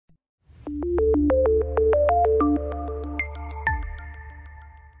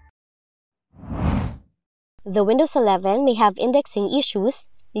The Windows 11 may have indexing issues,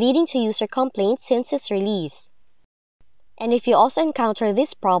 leading to user complaints since its release. And if you also encounter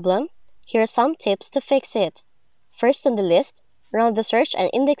this problem, here are some tips to fix it. First on the list, run the Search and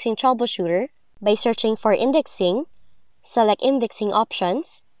Indexing Troubleshooter by searching for indexing, select Indexing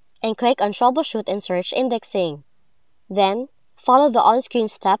Options, and click on Troubleshoot and Search Indexing. Then, follow the on-screen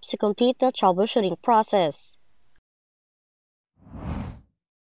steps to complete the troubleshooting process.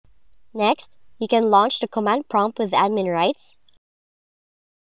 Next, you can launch the command prompt with admin rights.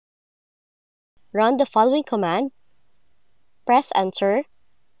 Run the following command, press Enter,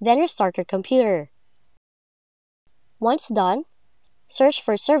 then restart your computer. Once done, search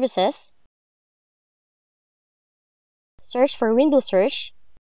for Services, search for Windows Search,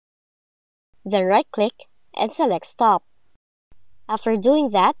 then right-click and select Stop. After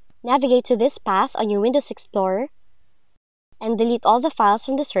doing that, navigate to this path on your Windows Explorer and delete all the files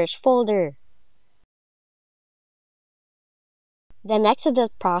from the search folder. Then next to the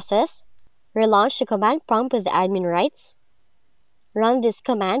process, relaunch the command prompt with the admin rights, run this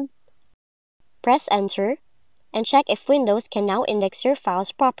command, press Enter, and check if Windows can now index your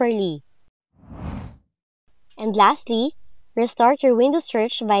files properly. And lastly, restart your Windows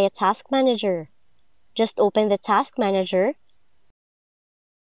Search via Task Manager. Just open the Task Manager,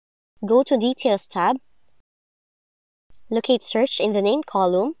 go to Details tab, locate Search in the Name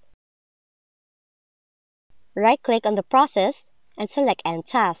column, right-click on the process, and select End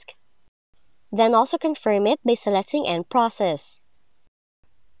Task. Then also confirm it by selecting End Process.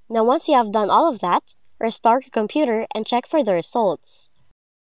 Now once you have done all of that, restart your computer and check for the results.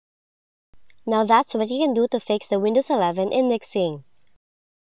 Now that's what you can do to fix the Windows 11 indexing.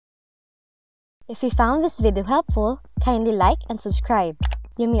 If you found this video helpful, kindly like and subscribe.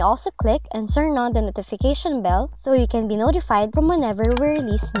 You may also click and turn on the notification bell so you can be notified from whenever we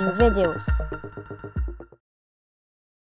release new videos.